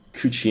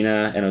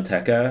 Cucina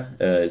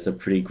Enoteca is a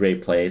pretty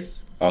great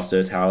place,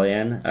 also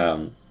Italian.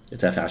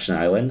 It's at Fashion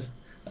Island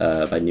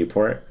by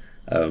Newport.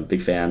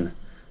 Big fan.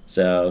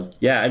 So,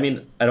 I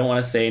mean, I don't want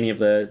to say any of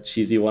the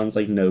cheesy ones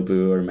like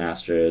Nobu or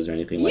Mastro's or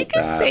anything like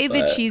that. You could say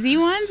the cheesy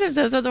ones if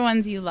those are the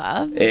ones you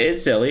love.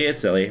 It's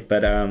silly.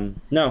 But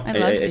no,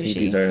 I think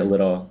these are a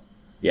little,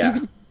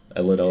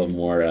 a little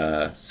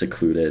more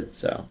secluded.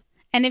 So.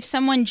 And if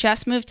someone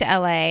just moved to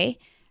LA,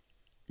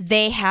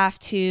 they have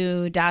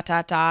to ...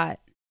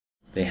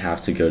 They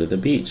have to go to the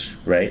beach,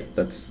 right?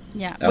 That's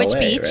LA, Which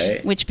beach?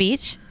 Right? Which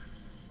beach?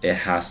 It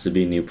has to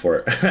be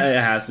Newport. It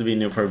has to be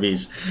Newport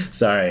Beach.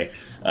 Sorry,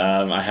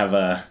 I have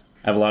a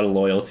lot of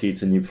loyalty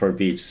to Newport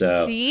Beach.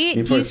 So see,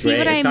 Newport's do you see great.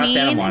 what I it's not mean?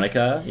 Santa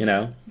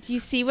Monica, Do you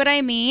see what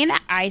I mean?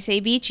 I say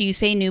beach, you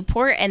say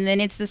Newport, and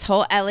then it's this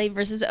whole LA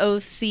versus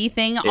OC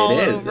thing all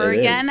over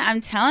again.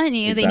 I'm telling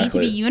you, They need to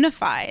be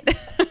unified.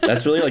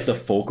 That's really the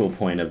focal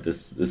point of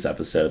this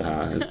episode,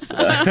 huh? It's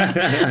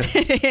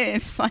it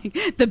is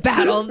the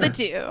battle of the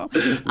two.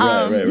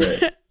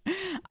 Right.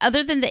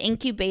 Other than the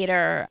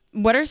incubator,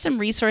 what are some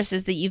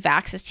resources that you've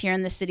accessed here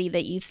in the city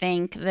that you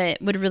think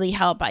that would really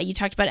help? You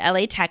talked about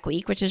LA Tech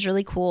Week, which is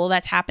really cool.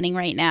 That's happening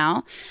right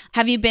now.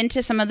 Have you been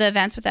to some of the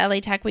events with LA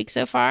Tech Week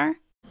so far?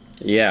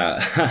 Yeah,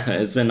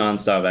 it's been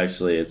nonstop,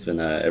 actually. It's been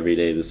every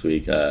day this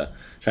week,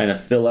 trying to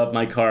fill up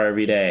my car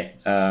every day.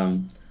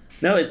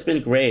 No, it's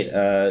been great.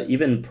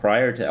 Even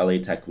prior to LA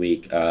Tech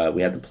Week,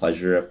 we had the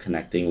pleasure of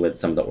connecting with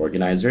some of the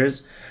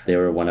organizers. They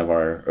were one of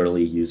our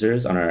early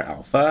users on our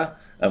alpha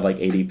of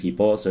 80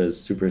 people. So it's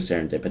super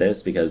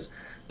serendipitous because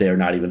they're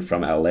not even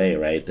from LA,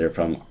 right? They're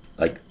from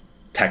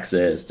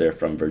Texas, they're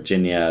from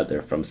Virginia,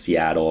 they're from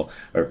Seattle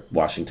or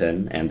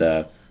Washington. And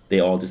they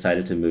all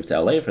decided to move to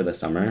LA for the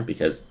summer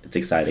because it's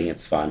exciting,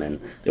 it's fun,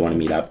 and they want to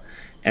meet up.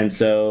 And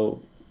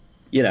so,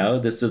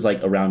 this was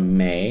around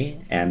May.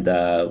 And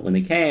when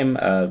they came,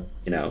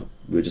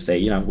 we would just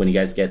say, when you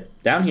guys get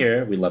down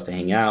here, we'd love to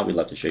hang out. We'd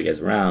love to show you guys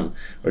around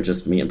or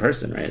just meet in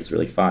person, right? It's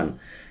really fun.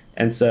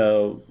 And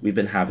so we've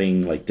been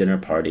having dinner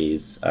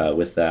parties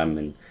with them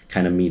and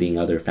kind of meeting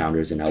other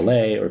founders in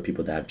LA or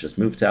people that have just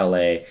moved to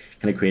LA,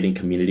 kind of creating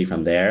community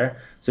from there.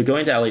 So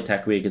going to LA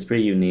Tech Week is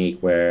pretty unique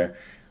where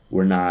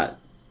we're not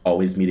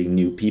always meeting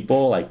new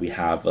people. We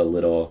have a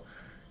little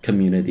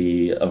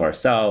community of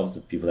ourselves,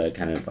 of people that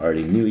kind of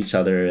already knew each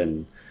other,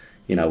 and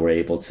we're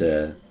able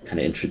to kind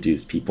of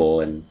introduce people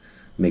and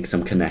make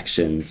some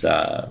connections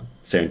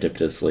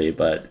serendipitously.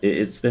 But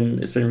it's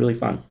been really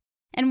fun.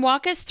 And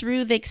walk us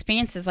through the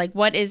experiences.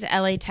 What is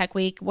LA Tech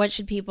Week? What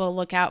should people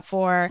look out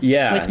for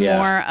with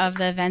more of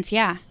the events?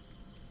 Yeah.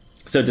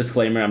 So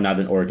disclaimer, I'm not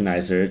an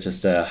organizer,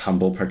 just a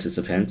humble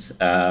participant.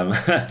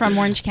 From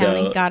Orange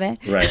County, got it?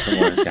 Right, from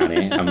Orange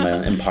County. I'm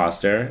an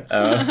imposter.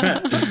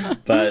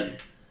 But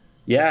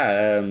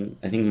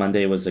I think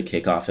Monday was a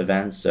kickoff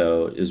event.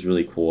 So it was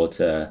really cool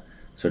to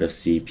sort of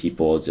see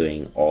people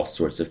doing all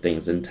sorts of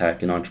things in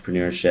tech and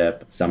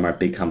entrepreneurship. Some are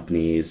big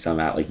companies, some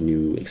at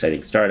new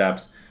exciting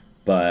startups.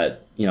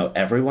 But,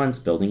 everyone's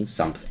building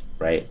something,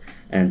 right?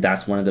 And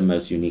that's one of the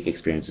most unique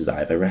experiences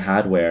I've ever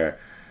had, where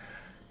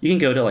you can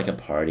go to like a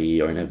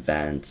party or an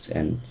event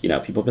and, you know,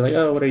 people be like,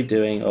 oh, what are you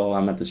doing? Oh,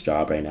 I'm at this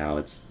job right now.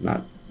 It's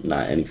not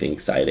anything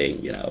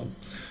exciting, you know.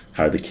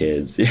 How are the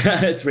kids?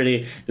 Yeah, it's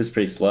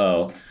pretty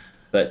slow.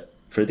 But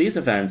for these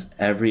events,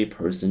 every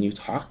person you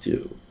talk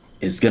to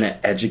is going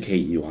to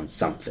educate you on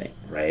something,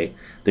 right?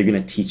 They're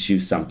going to teach you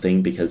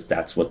something because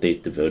that's what they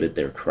devoted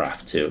their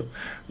craft to,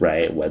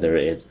 right? Whether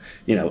it's,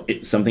 you know,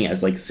 something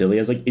as like silly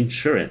as like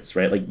insurance,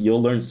 right? Like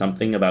you'll learn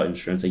something about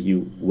insurance that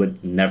you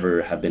would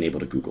never have been able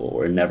to Google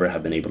or never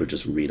have been able to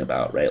just read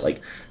about, right?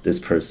 Like this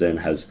person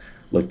has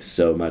looked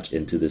so much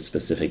into this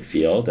specific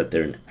field that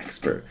they're an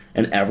expert,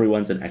 and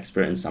everyone's an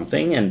expert in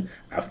something. And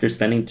after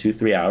spending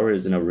 2-3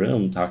 hours in a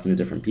room talking to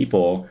different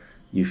people,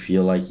 you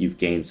feel like you've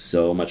gained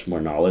so much more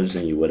knowledge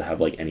than you would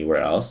have like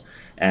anywhere else.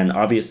 And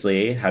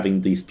obviously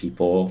having these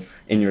people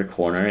in your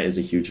corner is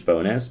a huge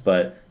bonus,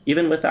 but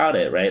even without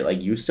it, right?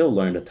 Like you still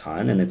learned a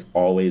ton, and it's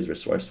always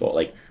resourceful.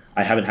 Like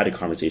I haven't had a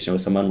conversation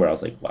with someone where I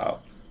was like, wow,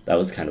 that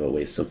was kind of a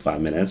waste of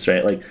 5 minutes,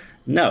 right? Like,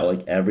 no,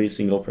 like every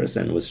single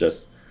person was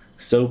just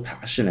so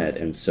passionate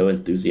and so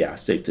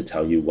enthusiastic to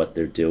tell you what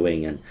they're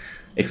doing and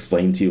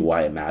explain to you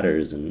why it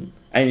matters. And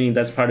I mean,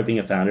 that's part of being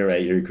a founder,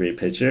 right? You're a great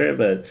pitcher,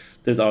 but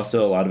there's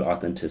also a lot of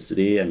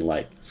authenticity and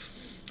like,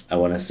 I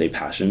want to say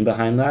passion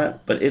behind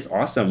that. But it's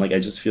awesome. Like, I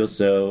just feel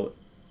so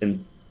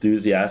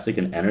enthusiastic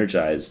and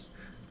energized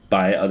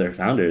by other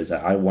founders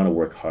that I want to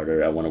work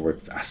harder. I want to work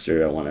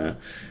faster. I want to,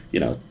 you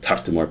know,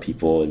 talk to more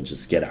people and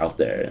just get out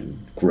there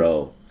and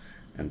grow.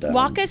 And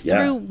walk us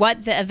through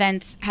what the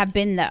events have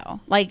been, though,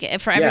 like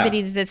for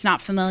everybody that's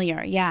not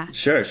familiar. Yeah.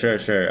 Sure.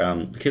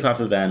 The kickoff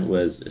event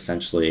was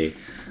essentially,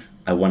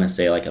 I want to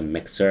say like a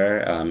mixer.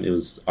 It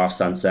was off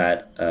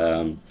Sunset.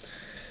 It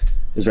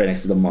was right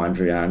next to the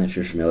Mondrian, if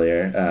you're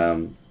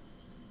familiar.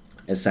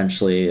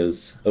 Essentially, it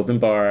was open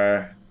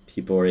bar.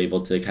 People were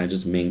able to kind of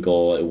just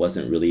mingle. It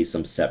wasn't really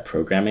some set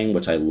programming,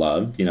 which I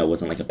loved. You know, it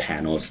wasn't like a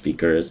panel of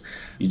speakers.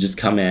 You just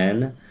come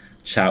in,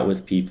 chat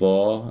with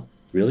people,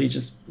 really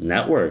just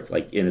network,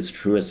 like in its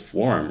truest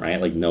form, right?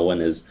 Like no one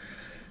is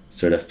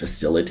sort of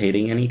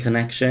facilitating any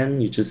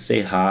connection. You just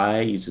say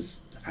hi, you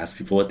just ask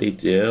people what they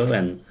do,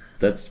 and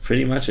that's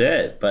pretty much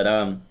it.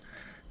 But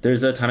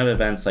there's a ton of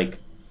events like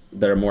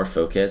that are more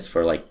focused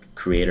for like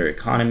creator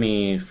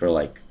economy, for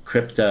like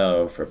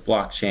crypto, for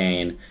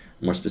blockchain,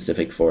 more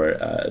specific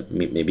for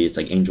maybe it's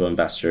like angel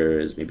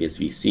investors, maybe it's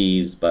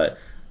VCs, but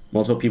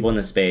multiple people in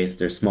the space.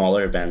 There's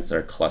smaller events that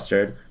are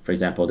clustered. For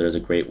example, there's a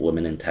great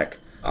Women in Tech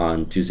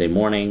on Tuesday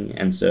morning.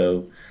 And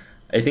so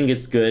I think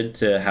it's good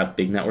to have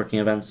big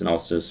networking events and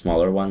also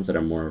smaller ones that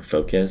are more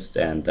focused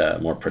and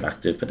more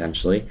productive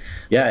potentially.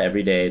 Yeah,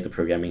 every day the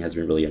programming has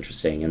been really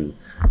interesting, and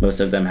most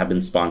of them have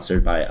been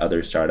sponsored by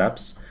other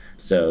startups.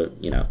 So,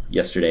 you know,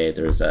 yesterday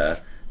there was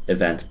a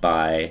event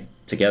by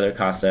Together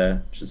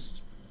Casa, which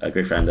is a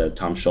great friend of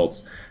Tom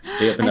Schultz.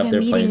 They opened up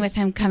their place. I have a meeting with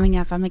him coming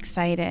up. I'm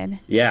excited.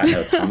 Yeah,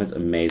 no, Tom is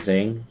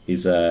amazing.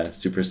 He's a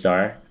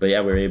superstar. But yeah,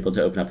 we were able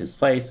to open up his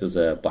place. It was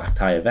a black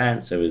tie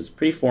event, so it was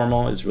pretty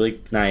formal. It was really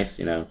nice,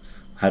 you know,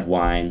 had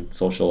wine,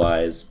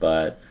 socialized.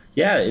 But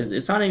yeah,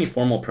 it's not any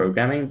formal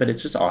programming, but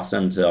it's just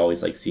awesome to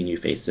always like see new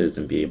faces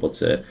and be able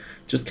to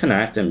just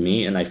connect and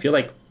meet. And I feel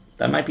like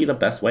that might be the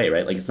best way,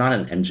 right? Like it's not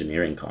an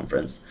engineering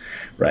conference,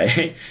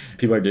 right?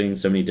 People are doing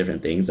so many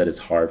different things that it's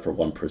hard for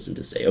one person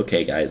to say,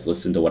 okay, guys,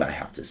 listen to what I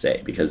have to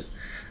say, because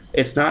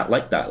it's not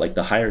like that. Like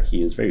the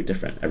hierarchy is very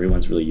different.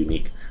 Everyone's really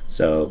unique.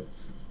 So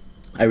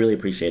I really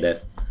appreciate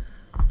it.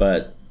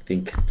 But I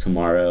think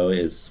tomorrow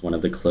is one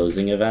of the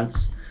closing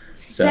events.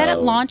 So, is that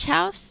at Launch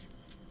House?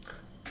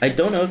 I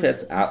don't know if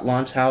it's at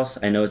Launch House.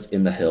 I know it's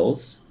in the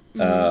hills.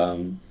 Nice.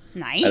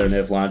 I don't know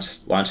if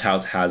Launch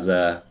House has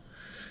a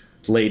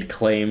laid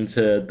claim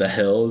to the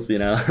hills, you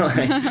know,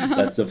 like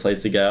that's the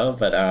place to go.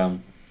 But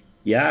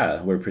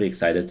yeah, we're pretty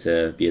excited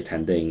to be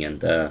attending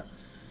and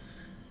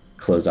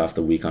close off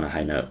the week on a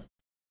high note.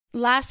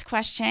 Last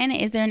question.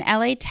 Is there an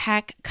LA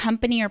Tech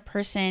company or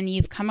person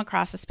you've come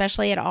across,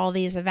 especially at all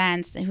these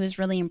events, who has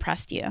really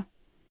impressed you?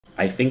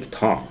 I think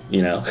Tom,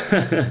 you know,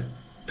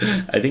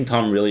 I think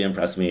Tom really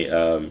impressed me.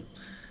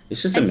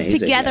 It's just amazing.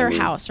 Together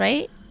House,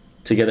 right?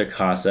 Together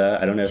Casa.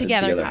 I don't know if it's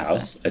Together Casa.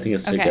 House. I think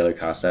it's Together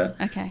Casa.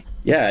 Okay.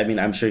 Yeah, I mean,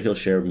 I'm sure he'll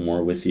share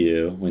more with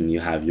you when you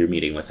have your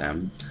meeting with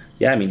him.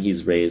 Yeah, I mean,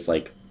 he's raised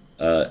like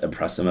an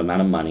impressive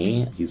amount of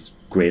money. He's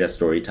great at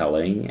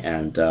storytelling,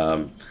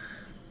 and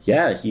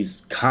yeah,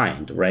 he's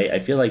kind, right? I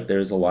feel like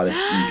there's a lot of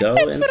ego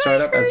in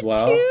startup as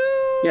well.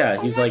 Too.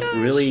 Yeah, he's like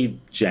really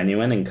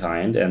genuine and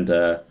kind,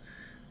 and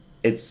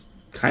it's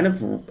kind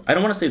of, I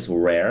don't want to say it's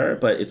rare,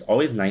 but it's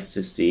always nice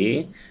to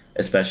see,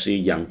 especially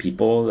young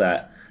people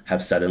that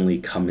have suddenly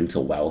come into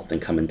wealth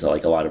and come into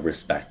like a lot of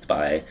respect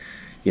by,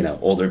 you know,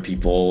 older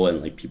people,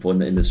 and like people in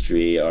the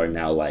industry are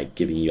now like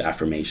giving you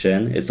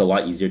affirmation. It's a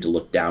lot easier to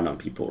look down on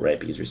people, right?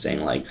 Because you're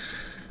saying like,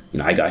 you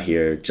know, I got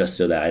here just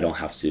so that I don't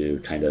have to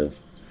kind of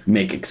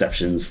make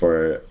exceptions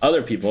for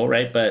other people,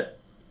 right? But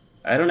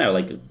I don't know,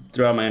 like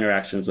throughout my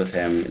interactions with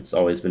him, it's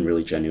always been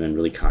really genuine,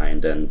 really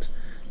kind, and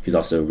he's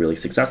also really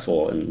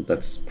successful, and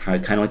that's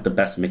kind of like the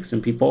best mix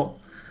in people.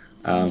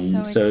 I'm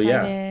so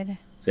excited.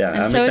 Yeah,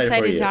 I'm so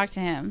excited to talk you. to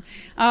him.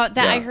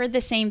 I heard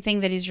the same thing,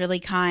 that he's really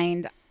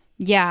kind.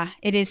 Yeah,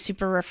 it is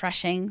super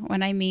refreshing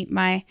when I meet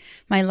my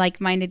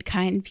like-minded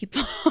kind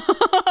people.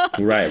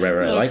 Right.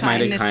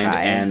 Like-minded, kind,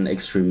 and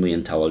extremely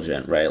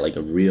intelligent, right? Like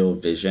a real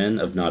vision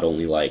of not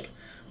only like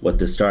what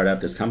this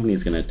company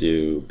is going to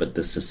do, but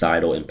the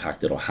societal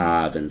impact it'll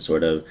have. And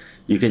sort of,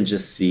 you can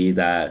just see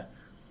that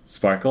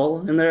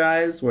sparkle in their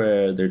eyes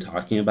where they're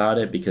talking about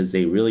it because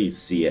they really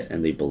see it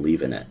and they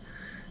believe in it.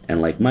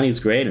 And like, money's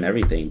great and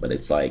everything, but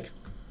it's like,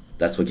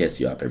 that's what gets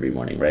you up every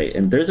morning, right?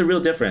 And there's a real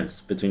difference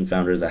between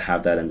founders that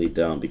have that and they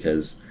don't,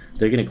 because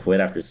they're going to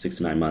quit after 6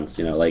 to 9 months,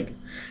 like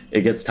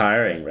it gets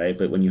tiring, right?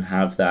 But when you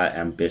have that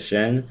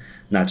ambition,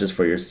 not just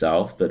for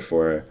yourself, but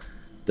for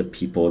the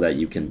people that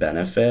you can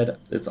benefit,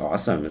 it's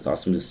awesome. It's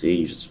awesome to see.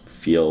 You just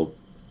feel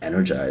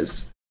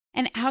energized.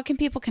 And how can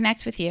people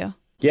connect with you?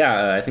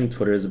 Yeah, I think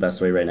Twitter is the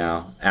best way right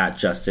now, at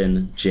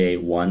Justin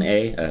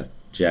J1A.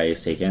 GIA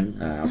is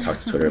taken. I'll talk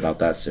to Twitter about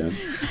that soon.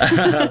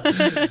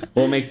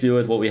 We'll make do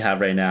with what we have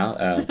right now.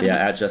 But yeah,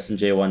 at Justin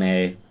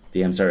J1A,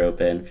 DMs are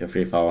open. Feel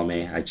free to follow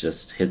me. I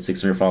just hit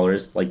 600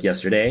 followers like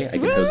yesterday. I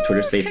can host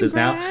Twitter Spaces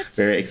now.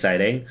 Very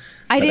exciting.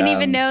 I didn't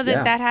even know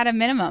that had a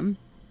minimum.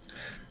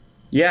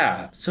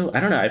 Yeah. So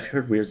I don't know. I've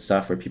heard weird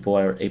stuff where people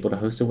are able to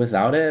host it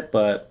without it.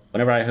 But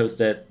whenever I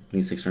host it, I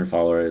need 600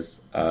 followers.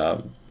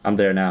 I'm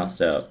there now.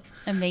 So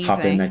amazing.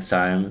 Hop in next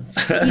time.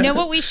 You know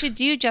what we should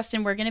do,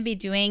 Justin? We're going to be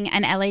doing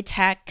an LA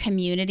Tech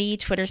community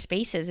Twitter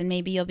Spaces, and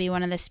maybe you'll be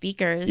one of the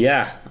speakers.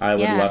 Yeah, I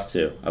would love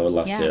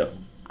to.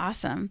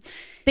 Awesome.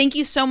 Thank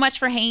you so much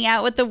for hanging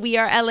out with the We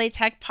Are LA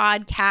Tech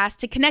podcast.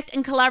 To connect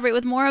and collaborate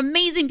with more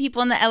amazing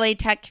people in the LA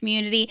Tech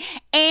community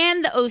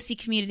and the OC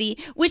community,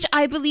 which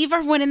I believe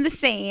are one and the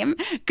same,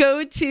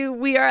 go to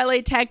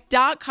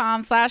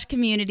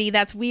wearelatech.com/community.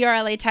 That's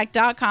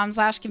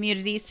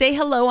wearelatech.com/community. Say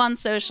hello on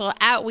social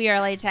at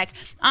WeAreLATech,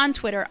 on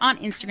Twitter, on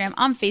Instagram,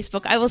 on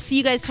Facebook. I will see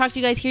you guys, talk to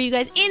you guys, hear you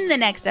guys in the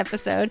next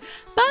episode.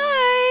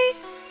 Bye.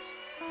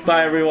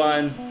 Bye,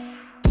 everyone.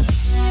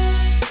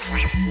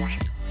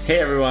 Hey,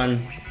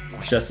 everyone.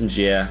 It's Justin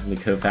Gia. I'm the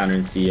co-founder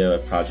and CEO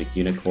of Project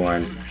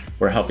Unicorn.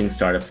 We're helping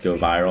startups go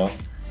viral,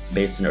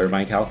 based in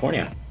Irvine,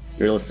 California.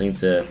 You're listening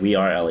to We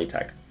Are LA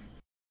Tech.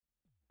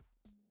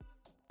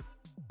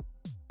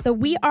 The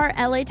We Are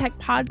LA Tech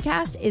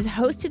podcast is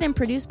hosted and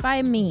produced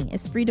by me,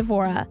 Esprit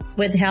Devora,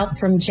 with help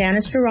from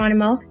Janice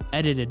Geronimo.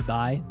 Edited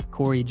by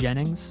Corey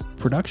Jennings.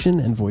 Production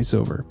and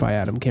voiceover by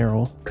Adam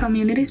Carroll.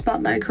 Community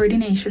Spotlight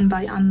coordination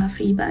by Anna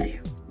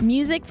Friberg.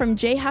 Music from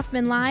Jay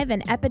Huffman Live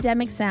and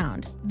Epidemic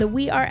Sound. The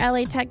We Are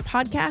LA Tech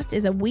podcast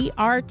is a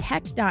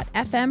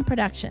wearetech.fm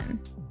production.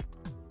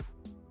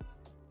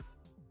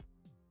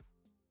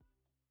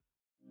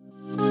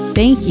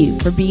 Thank you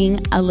for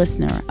being a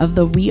listener of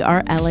the We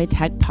Are LA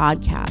Tech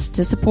podcast.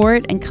 To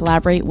support and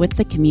collaborate with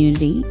the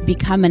community,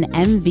 become an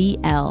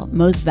MVL,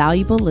 Most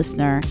Valuable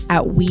Listener,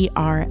 at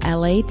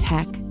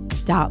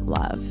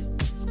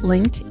wearelatech.love.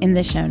 Linked in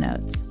the show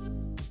notes.